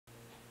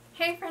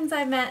Hey friends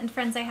I've met and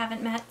friends I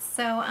haven't met.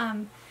 So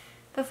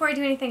before I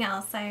do anything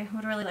else, I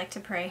would really like to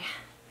pray,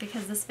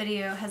 because this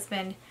video has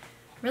been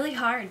really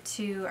hard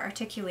to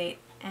articulate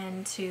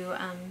and to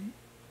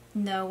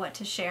know what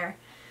to share.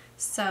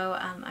 So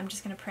I'm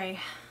just going to pray.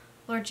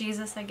 Lord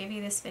Jesus, I give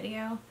you this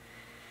video.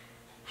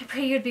 I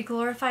pray you would be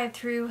glorified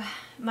through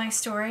my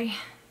story,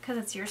 because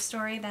it's your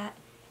story that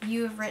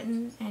you have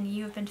written and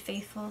you have been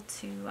faithful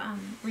to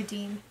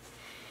redeem.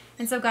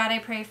 And so God, I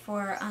pray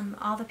for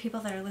all the people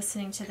that are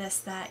listening to this,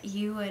 that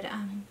you would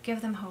give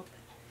them hope.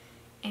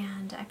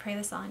 And I pray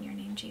this all in your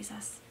name,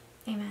 Jesus.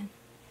 Amen.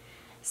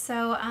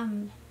 So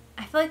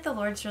I feel like the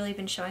Lord's really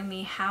been showing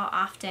me how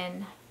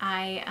often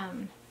I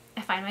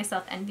find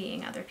myself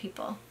envying other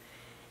people.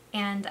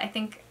 And I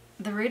think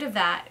the root of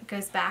that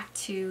goes back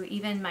to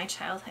even my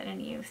childhood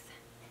and youth.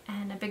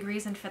 And a big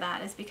reason for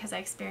that is because I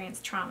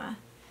experienced trauma.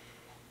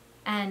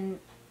 And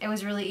it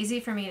was really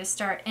easy for me to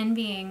start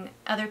envying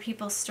other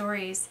people's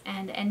stories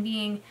and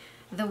envying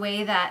the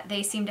way that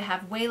they seem to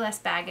have way less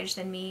baggage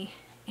than me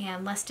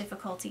and less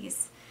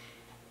difficulties.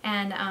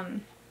 And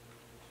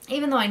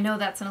even though I know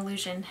that's an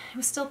illusion, it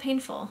was still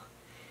painful.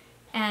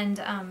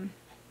 And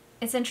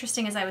it's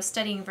interesting, as I was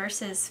studying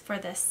verses for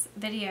this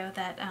video,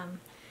 that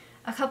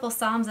a couple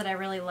Psalms that I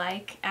really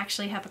like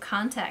actually have a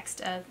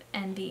context of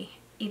envy,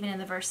 even in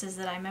the verses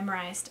that I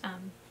memorized.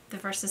 The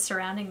verses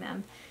surrounding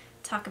them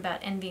talk about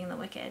envying the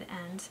wicked,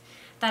 and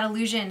that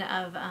illusion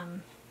of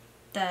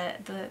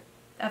the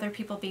other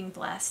people being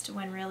blessed,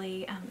 when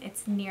really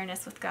it's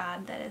nearness with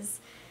God that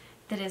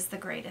is the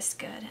greatest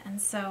good. And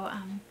so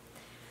I'm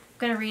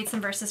going to read some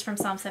verses from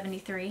Psalm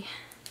 73,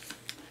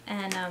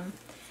 and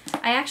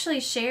I actually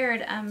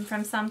shared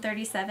from Psalm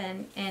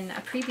 37 in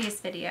a previous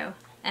video,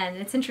 and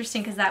it's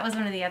interesting because that was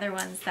one of the other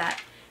ones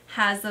that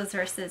has those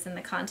verses in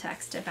the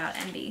context about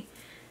envy.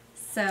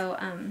 So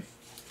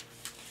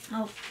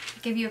I'll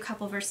give you a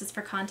couple verses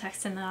for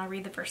context, and then I'll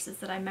read the verses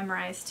that I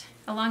memorized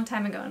a long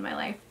time ago in my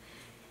life.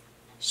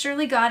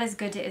 Surely God is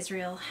good to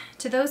Israel,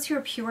 to those who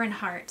are pure in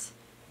heart.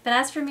 But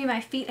as for me, my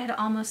feet had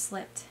almost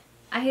slipped.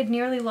 I had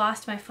nearly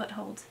lost my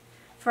foothold,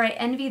 for I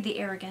envied the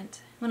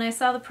arrogant when I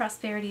saw the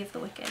prosperity of the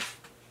wicked.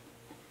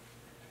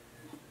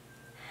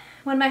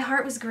 When my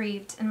heart was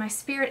grieved and my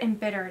spirit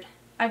embittered,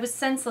 I was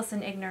senseless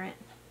and ignorant.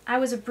 I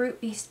was a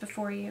brute beast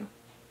before you.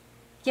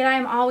 Yet I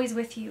am always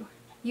with you.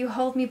 You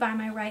hold me by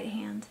my right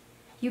hand.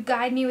 You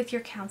guide me with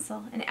your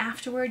counsel, and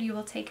afterward you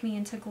will take me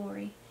into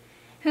glory.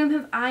 Whom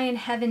have I in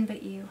heaven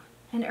but you?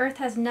 And earth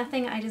has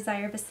nothing I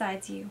desire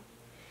besides you.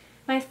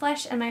 My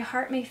flesh and my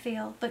heart may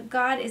fail, but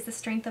God is the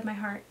strength of my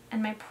heart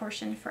and my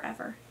portion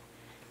forever.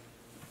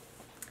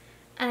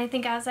 And I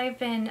think as I've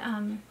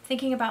been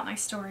thinking about my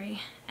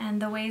story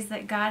and the ways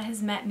that God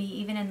has met me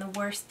even in the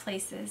worst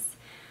places,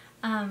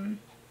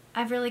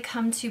 I've really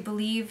come to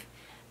believe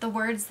the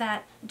words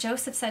that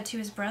Joseph said to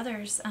his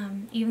brothers,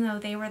 even though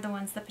they were the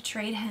ones that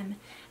betrayed him,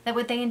 that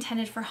what they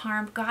intended for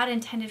harm, God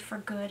intended for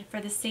good, for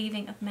the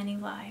saving of many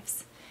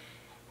lives.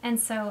 And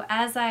so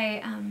as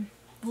I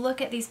look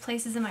at these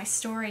places in my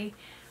story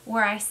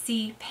where I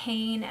see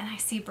pain and I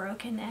see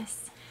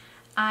brokenness,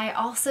 I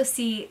also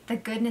see the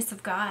goodness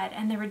of God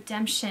and the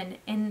redemption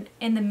in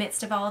the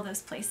midst of all of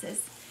those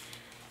places.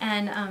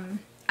 And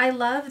I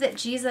love that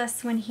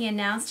Jesus, when he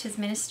announced his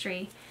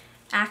ministry,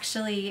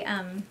 actually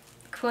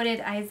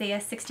quoted Isaiah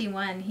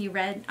 61. He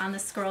read on the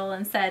scroll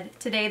and said,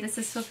 "Today this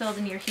is fulfilled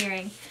in your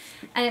hearing."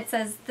 And it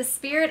says, "The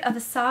Spirit of the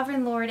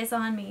Sovereign Lord is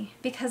on me,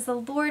 because the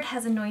Lord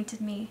has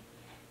anointed me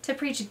to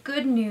preach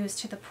good news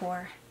to the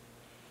poor.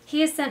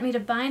 He has sent me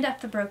to bind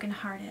up the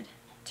brokenhearted,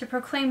 to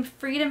proclaim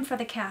freedom for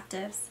the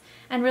captives,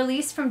 and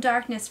release from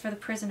darkness for the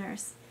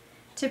prisoners,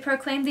 to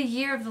proclaim the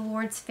year of the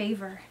Lord's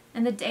favor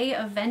and the day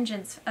of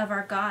vengeance of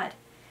our God,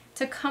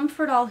 to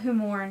comfort all who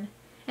mourn,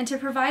 and to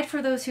provide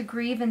for those who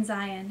grieve in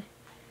Zion,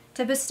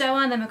 to bestow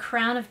on them a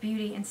crown of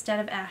beauty instead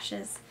of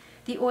ashes,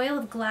 the oil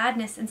of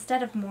gladness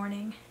instead of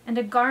mourning, and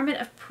a garment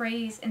of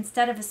praise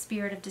instead of a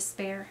spirit of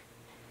despair.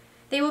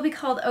 They will be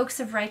called oaks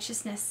of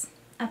righteousness,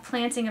 a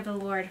planting of the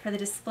Lord for the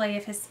display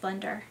of his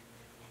splendor.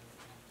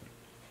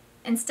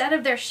 Instead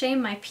of their shame,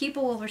 my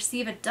people will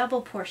receive a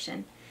double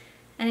portion,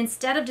 and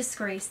instead of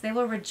disgrace, they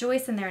will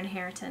rejoice in their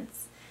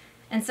inheritance.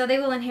 And so they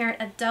will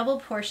inherit a double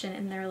portion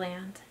in their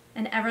land,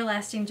 and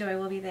everlasting joy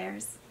will be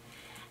theirs."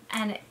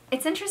 And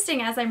it's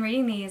interesting as I'm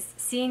reading these,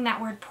 seeing that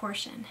word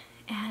portion.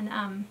 And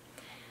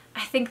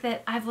I think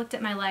that I've looked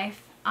at my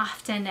life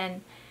often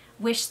and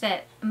wished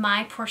that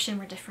my portion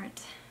were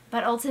different.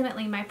 But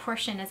ultimately my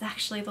portion is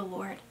actually the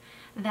Lord.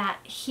 That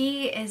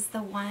he is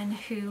the one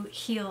who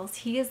heals.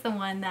 He is the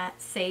one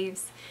that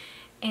saves.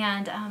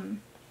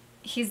 And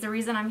he's the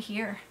reason I'm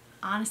here.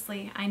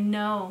 Honestly, I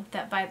know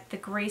that by the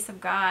grace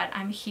of God,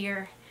 I'm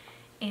here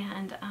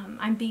and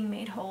I'm being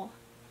made whole.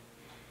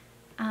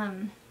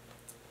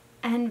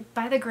 And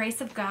by the grace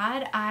of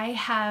God, I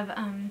have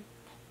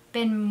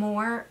been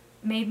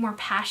made more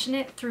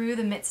passionate through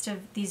the midst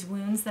of these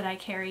wounds that I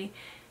carry,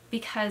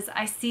 because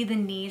I see the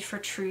need for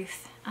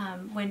truth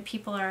when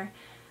people are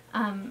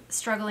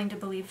struggling to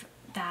believe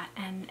that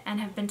and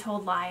have been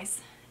told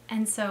lies.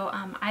 And so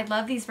I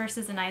love these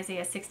verses in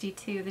Isaiah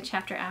 62, the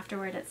chapter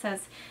afterward. It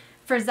says,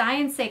 "For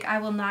Zion's sake I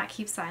will not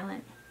keep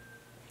silent.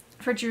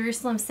 For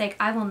Jerusalem's sake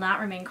I will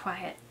not remain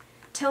quiet,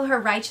 till her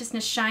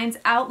righteousness shines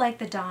out like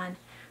the dawn,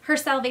 her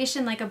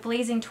salvation like a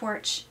blazing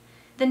torch.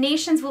 The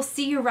nations will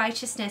see your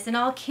righteousness, and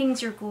all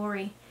kings your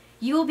glory.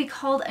 You will be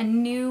called a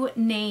new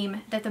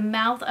name that the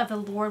mouth of the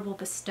Lord will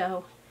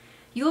bestow.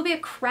 You will be a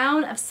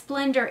crown of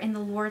splendor in the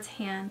Lord's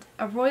hand,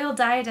 a royal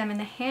diadem in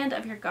the hand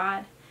of your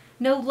God.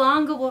 No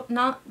longer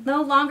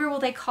will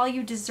they call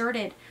you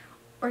deserted,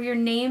 or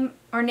name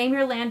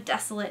your land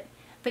desolate,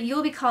 but you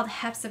will be called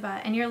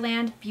Hephzibah, and your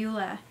land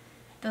Beulah."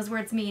 Those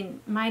words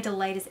mean, "My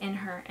delight is in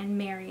her," and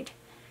married.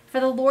 "For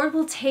the Lord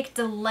will take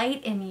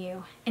delight in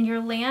you, and your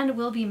land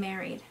will be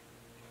married.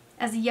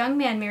 As a young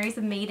man marries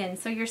a maiden,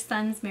 so your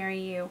sons marry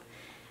you.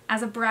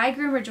 As a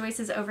bridegroom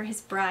rejoices over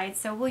his bride,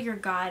 so will your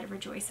God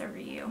rejoice over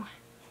you."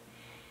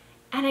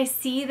 And I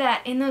see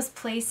that in those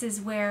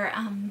places where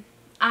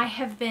I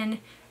have been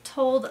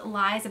told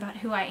lies about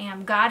who I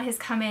am, God has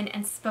come in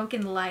and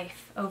spoken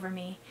life over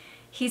me.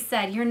 He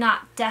said, "You're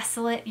not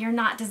desolate, you're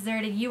not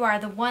deserted, you are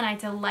the one I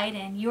delight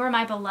in, you are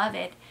my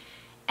beloved."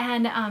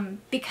 And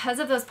because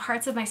of those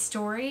parts of my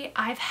story,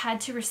 I've had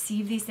to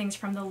receive these things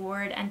from the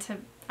Lord and to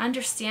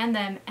understand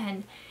them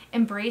and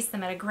embrace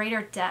them at a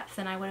greater depth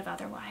than I would have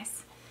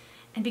otherwise.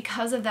 And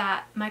because of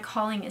that, my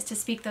calling is to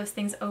speak those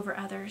things over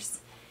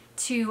others,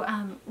 to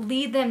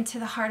lead them to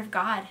the heart of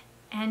God,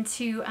 and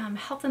to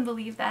help them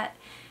believe that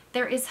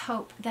there is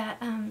hope, that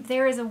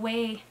there is a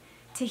way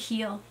to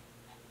heal.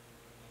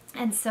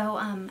 And so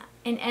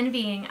in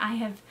envying, I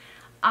have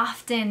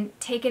often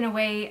taken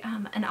away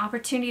an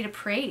opportunity to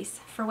praise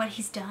for what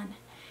he's done.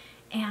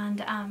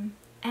 And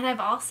I've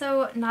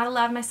also not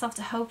allowed myself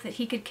to hope that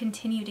he could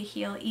continue to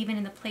heal even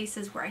in the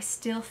places where I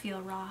still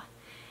feel raw,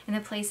 in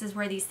the places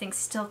where these things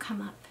still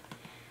come up.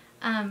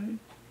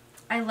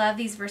 I love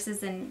these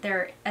verses, and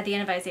they're at the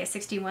end of Isaiah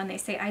 61. They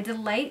say, "I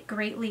delight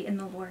greatly in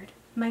the Lord.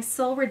 My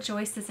soul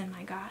rejoices in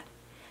my God.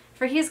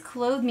 For he has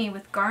clothed me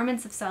with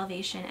garments of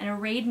salvation and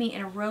arrayed me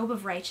in a robe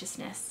of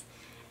righteousness.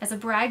 As a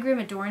bridegroom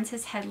adorns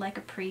his head like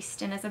a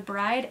priest, and as a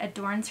bride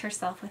adorns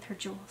herself with her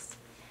jewels.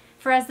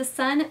 For as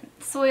the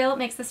soil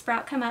makes the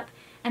sprout come up,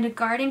 and a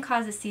garden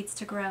causes seeds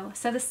to grow,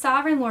 so the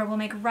sovereign Lord will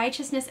make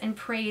righteousness and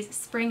praise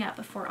spring up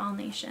before all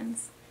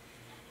nations."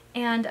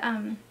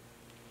 And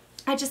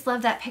I just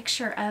love that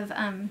picture of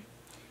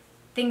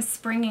things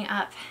springing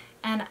up.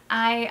 And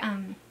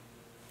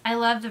I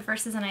love the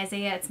verses in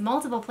Isaiah. It's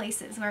multiple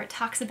places where it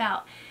talks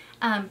about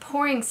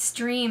pouring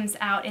streams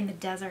out in the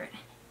desert.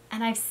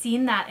 And I've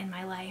seen that in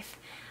my life.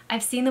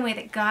 I've seen the way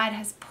that God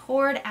has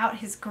poured out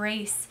his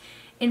grace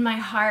in my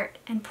heart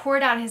and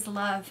poured out his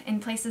love in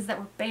places that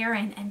were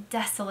barren and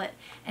desolate,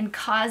 and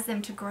caused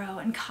them to grow,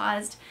 and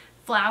caused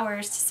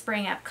flowers to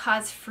spring up,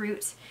 caused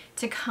fruit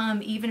to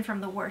come even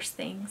from the worst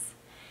things.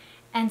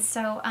 And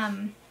so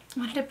I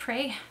wanted to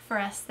pray for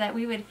us that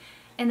we would,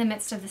 in the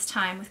midst of this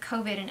time with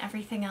COVID and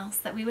everything else,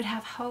 that we would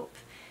have hope,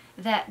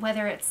 that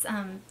whether it's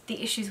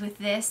the issues with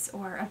this,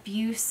 or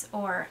abuse,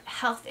 or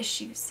health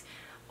issues,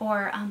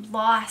 or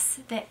loss,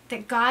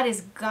 that God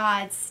is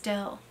God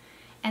still,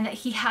 and that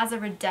he has a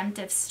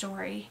redemptive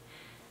story.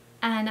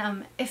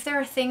 And if there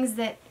are things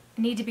that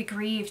need to be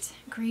grieved,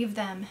 grieve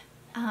them.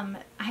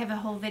 I have a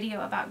whole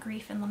video about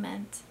grief and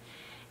lament,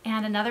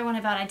 and another one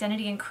about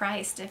identity in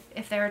Christ.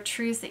 If there are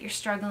truths that you're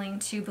struggling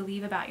to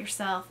believe about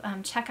yourself,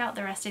 check out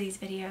the rest of these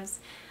videos.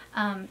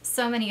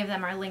 So many of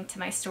them are linked to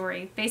my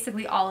story,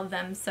 basically all of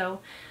them.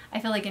 So I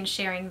feel like in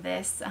sharing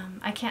this,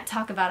 I can't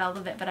talk about all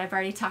of it, but I've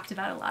already talked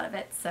about a lot of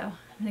it. So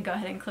I'm going to go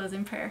ahead and close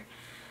in prayer.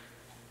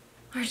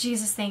 Lord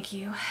Jesus, thank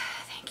you.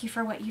 Thank you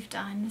for what you've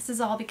done. This is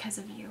all because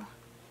of you.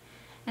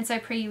 And so I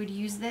pray you would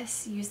use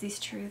these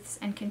truths,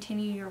 and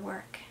continue your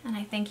work. And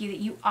I thank you that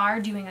you are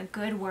doing a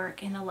good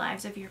work in the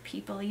lives of your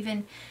people,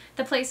 even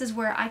the places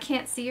where I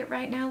can't see it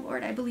right now,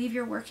 Lord. I believe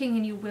you're working,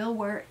 and you will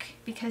work,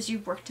 because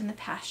you've worked in the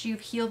past. You've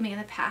healed me in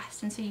the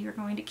past, and so you're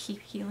going to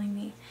keep healing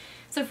me.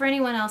 So for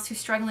anyone else who's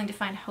struggling to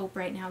find hope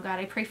right now, God,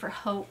 I pray for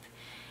hope.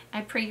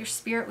 I pray your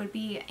spirit would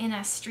be in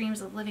us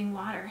streams of living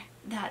water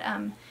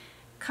that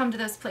come to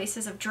those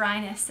places of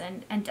dryness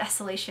and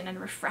desolation, and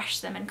refresh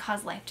them and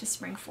cause life to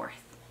spring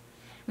forth.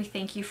 We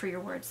thank you for your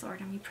words, Lord,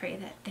 and we pray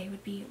that they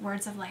would be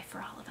words of life for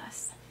all of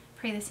us.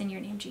 Pray this in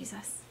your name,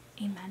 Jesus.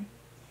 Amen.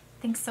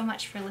 Thanks so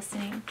much for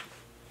listening.